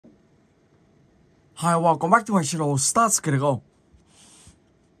Hi, welcome back to my channel. Starts gonna go.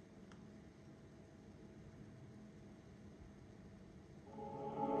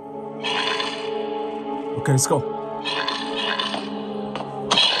 Okay, let's go.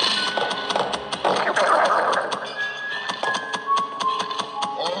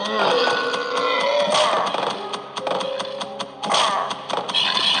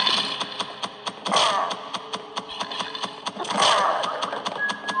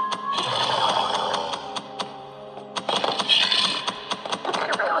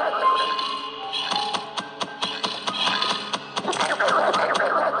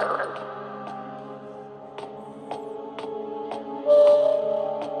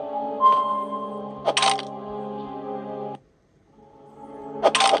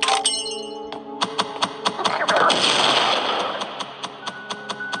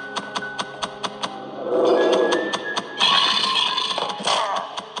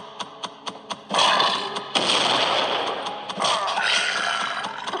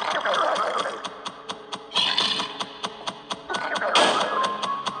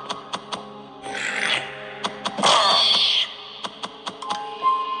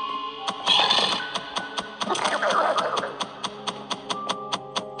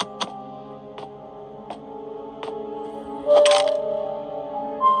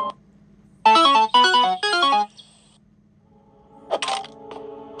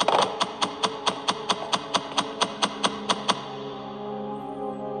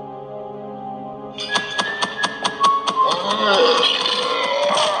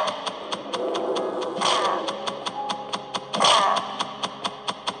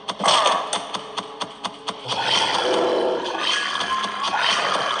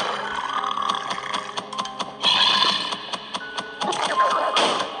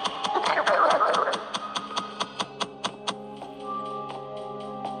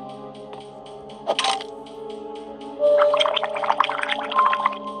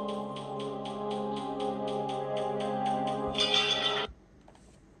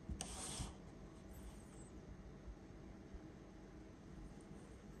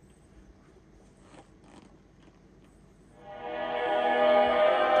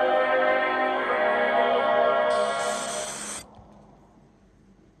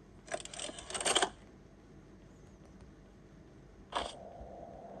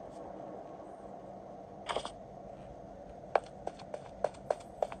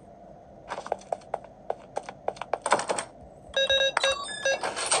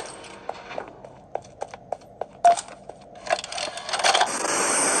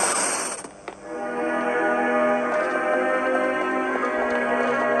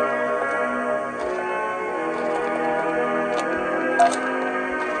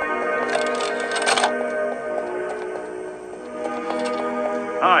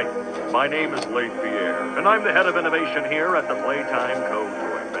 Hi, my name is Leif Pierre, and I'm the head of innovation here at the Playtime Co.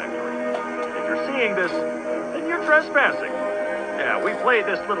 Toy Factory. If you're seeing this, then you're trespassing. Yeah, we play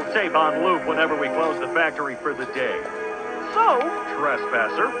this little tape on loop whenever we close the factory for the day. So,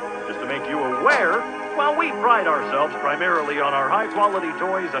 trespasser, just to make you aware, while we pride ourselves primarily on our high-quality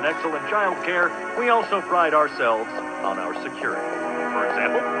toys and excellent child care, we also pride ourselves on our security. For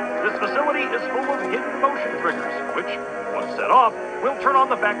example, this facility is full of hidden motion triggers, which, once set off, will turn on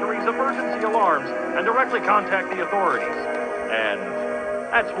the factory's emergency alarms and directly contact the authorities. And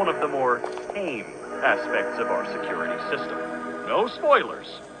that's one of the more tame aspects of our security system. No spoilers.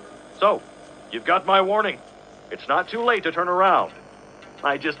 So, you've got my warning. It's not too late to turn around.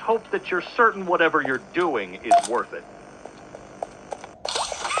 I just hope that you're certain whatever you're doing is worth it.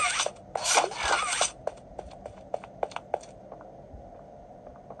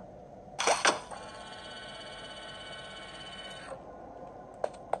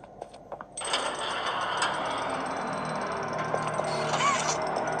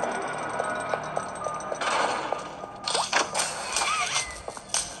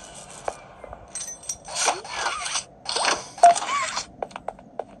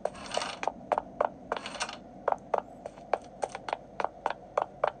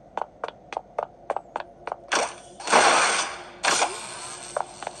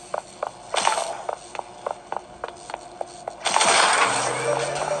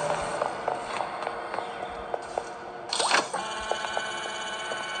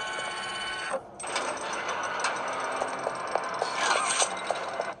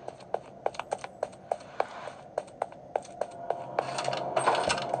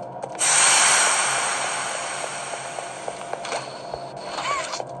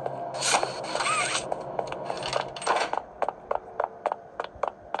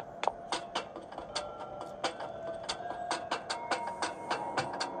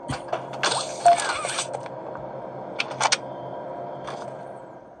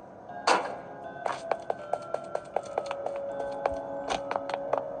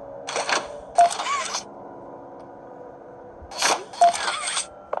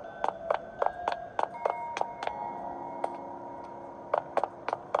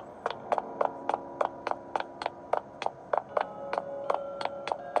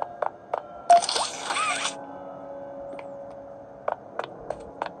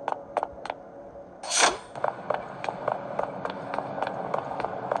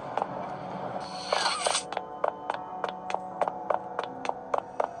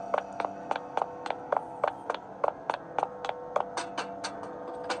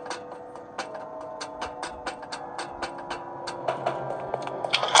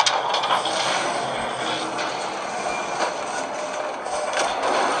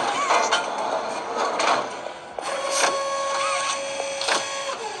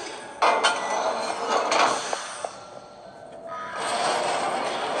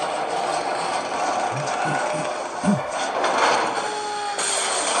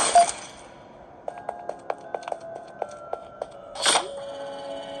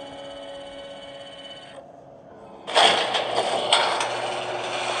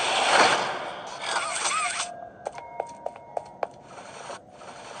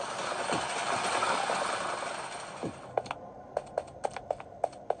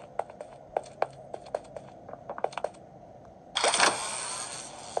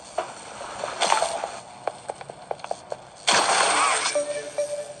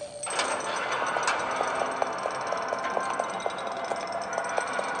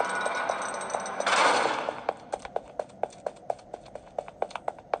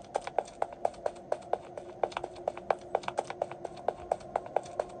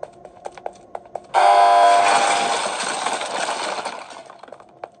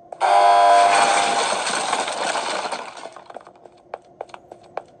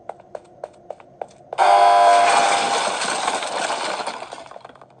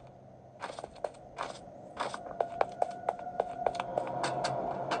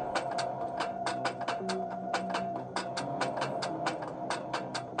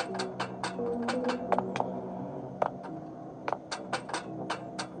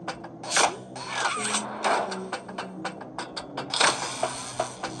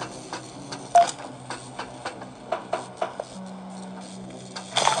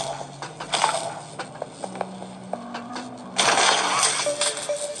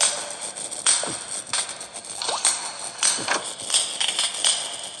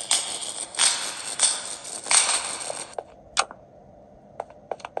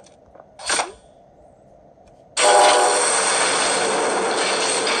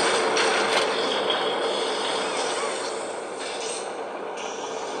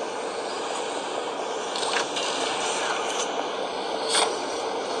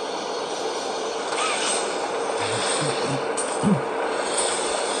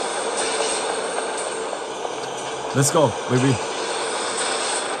 Let's go, baby.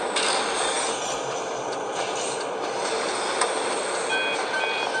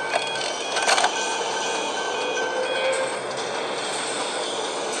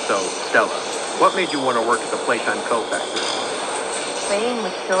 So, Stella, what made you want to work at the Playtime Co. factory? Playing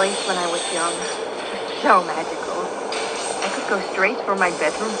with toys when I was young was so magical. I could go straight from my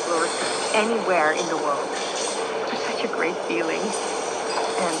bedroom floor to anywhere in the world. It was such a great feeling.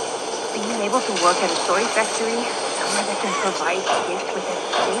 And being able to work at a toy factory, somewhere that can provide kids with that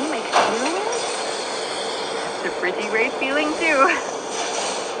same experience, that's a pretty great feeling too.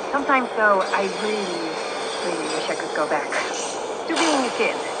 Sometimes though, I really wish I could go back to being a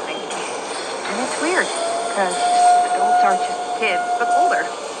kid. And it's weird, because adults are just kids, but older.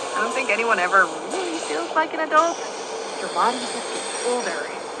 I don't think anyone ever really feels like an adult. Your body just gets older,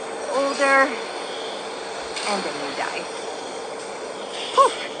 and then you die.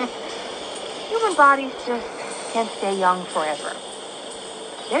 Poof! Human bodies just can't stay young forever.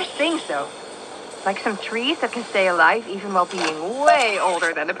 There's things, though, like some trees that can stay alive even while being way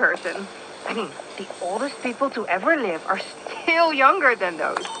older than a person. I mean, the oldest people to ever live are still younger than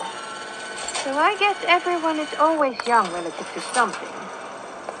those. So I guess everyone is always young relative to something,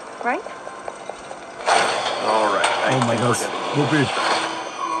 right? All right. Oh my gosh. Whoopee.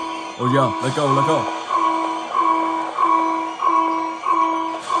 Oh yeah, let go.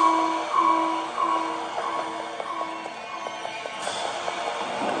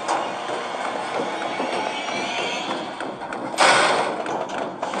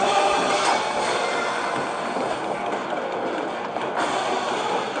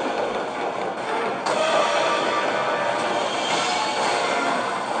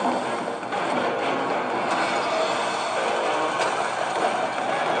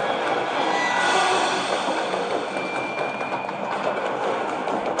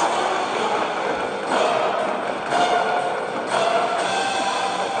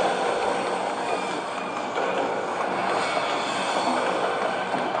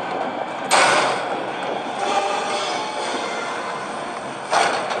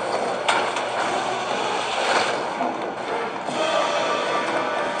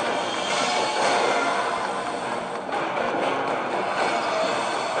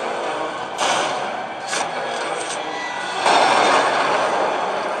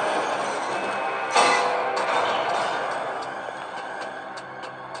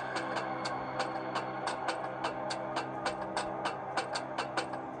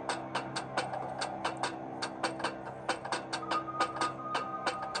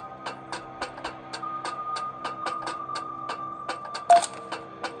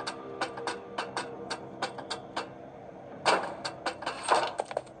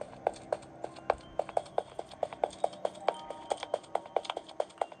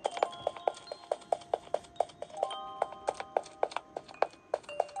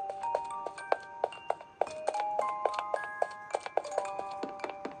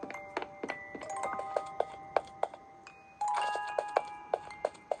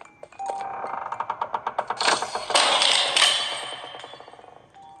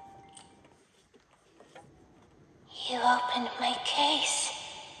 You opened my case.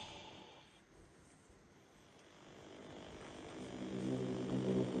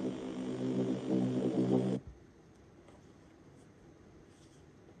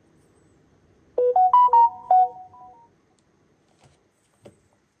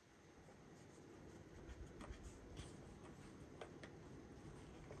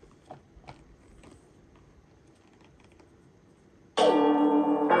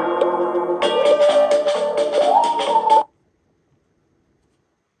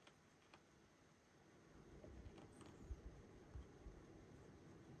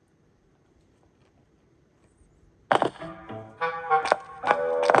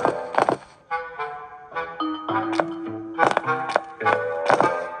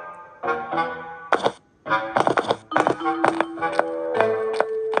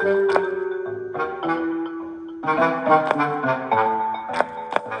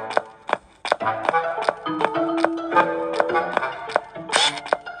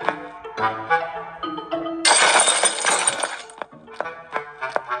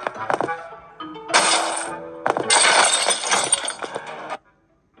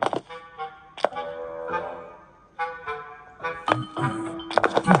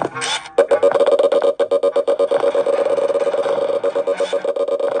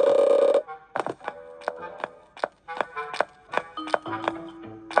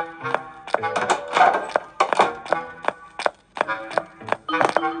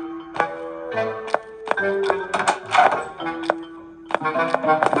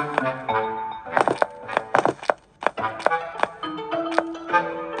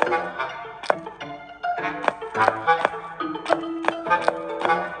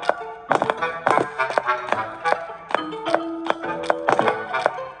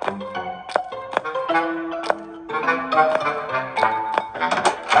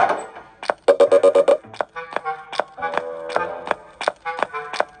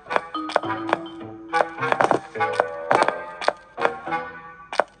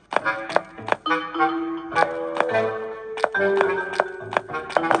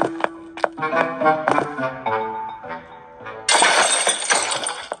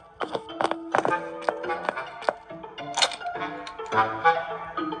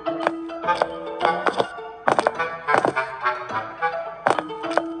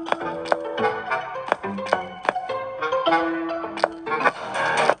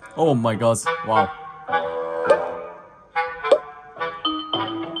 Oh my god! Wow.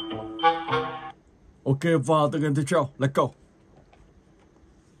 Ok, vào tựa game tiếp theo. Let's go.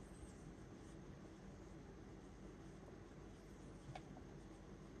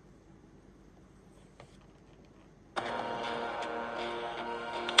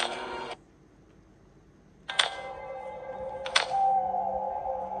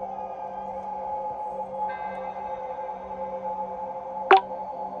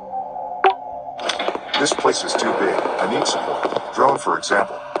 This place is too big. I need support. Drone, for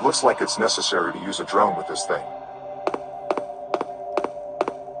example. Looks like it's necessary to use a drone with this thing.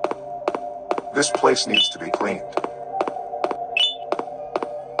 This place needs to be cleaned.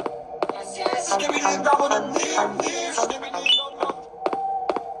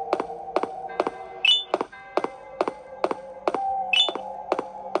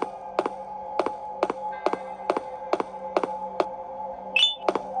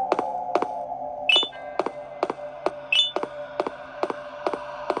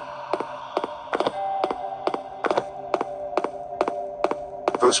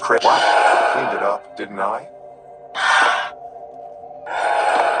 Those crates. Wow, I cleaned it up, didn't I?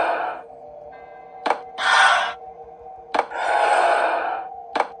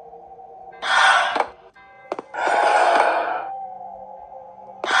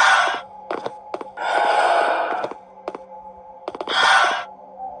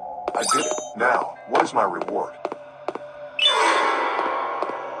 I did it. Now, what is my reward?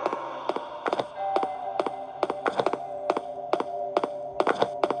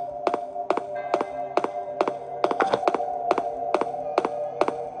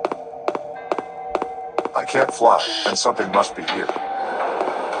 I can't fly, and something must be here.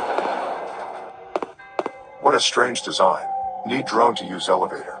 What a strange design. Need drone to use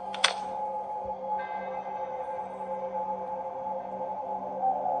elevator.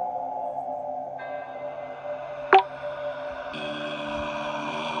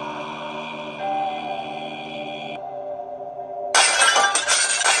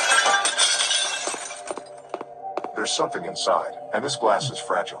 There's something inside, and this glass is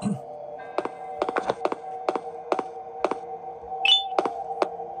fragile.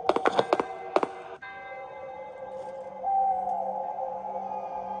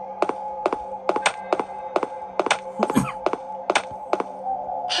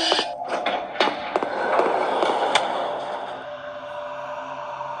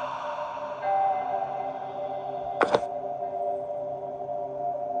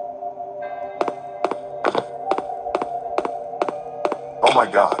 Oh my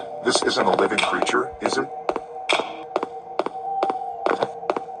god, this isn't a living creature, is it?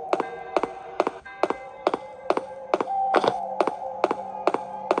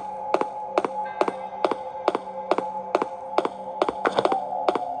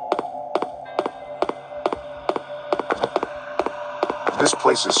 This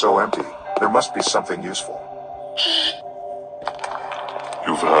place is so empty. There must be something useful.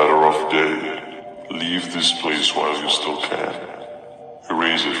 You've had a rough day. Leave this place while you still can.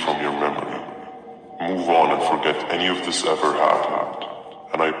 Erase it from your memory. Move on and forget any of this ever happened.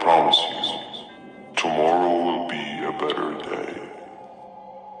 And I promise you, tomorrow will be a better day.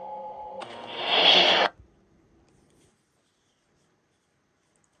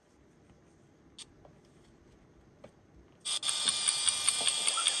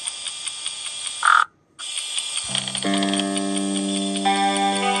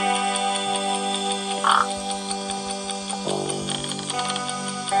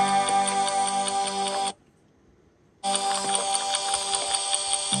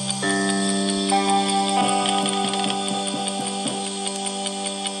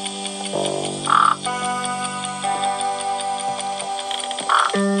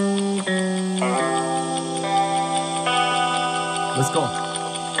 Let's go.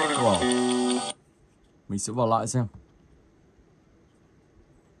 Wow. Mình sẽ vào lại xem.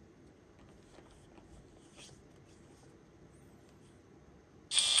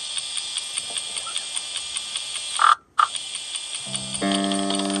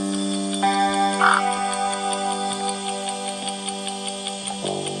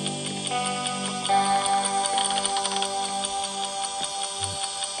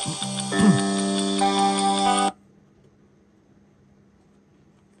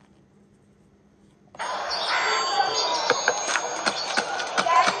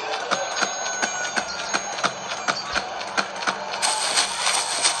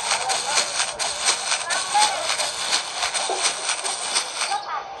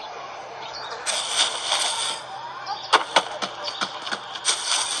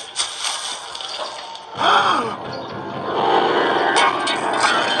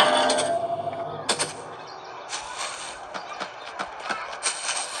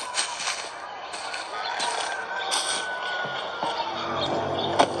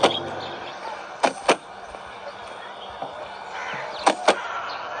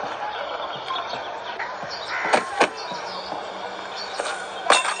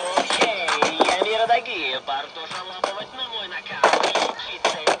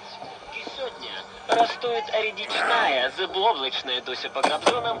 Забловличная Дуся по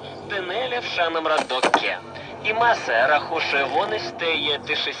грабзонам, тенеля в шаном родоке. И масса рахуше вонистее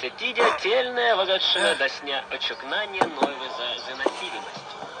тышесетидя, тельная вагатшина досня очукнание нойвы за заносилимость.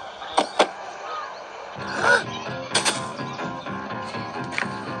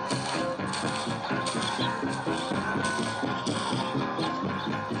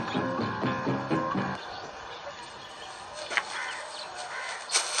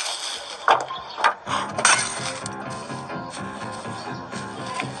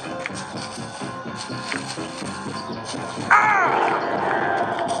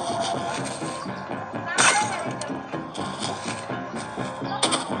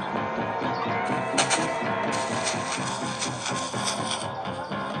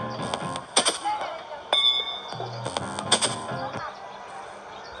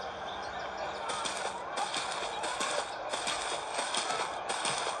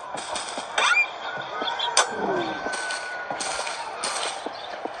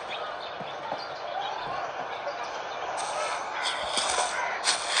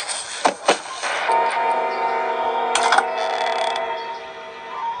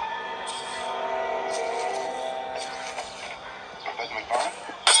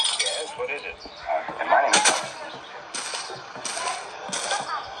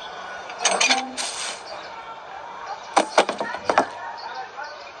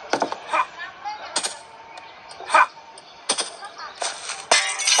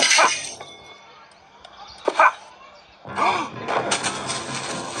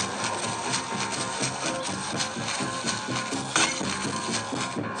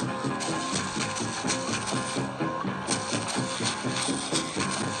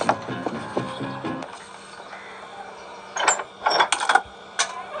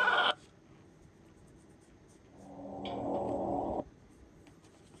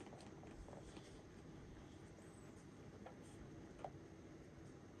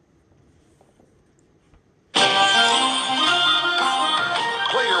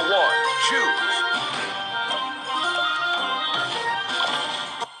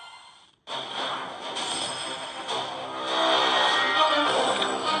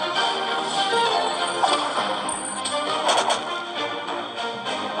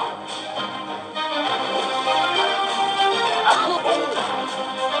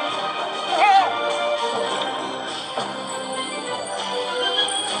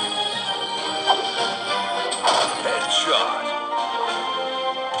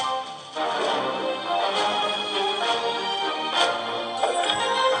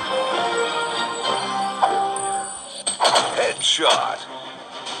 Headshot.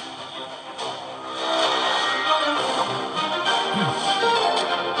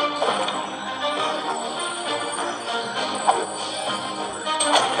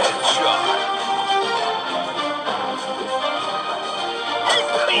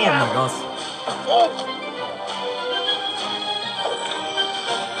 Oh my gosh.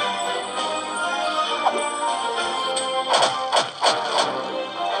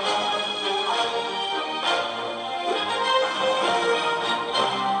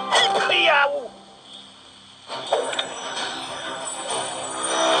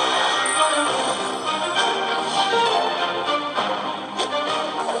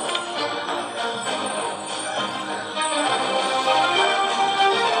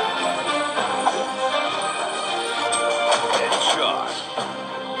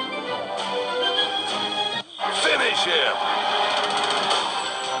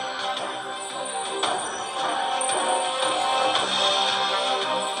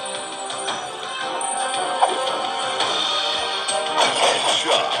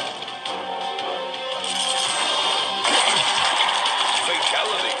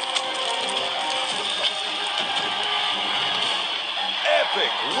 fatality.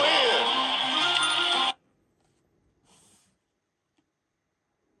 Epic win!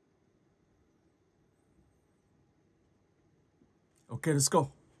 Okay, let's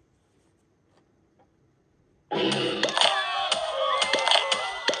go.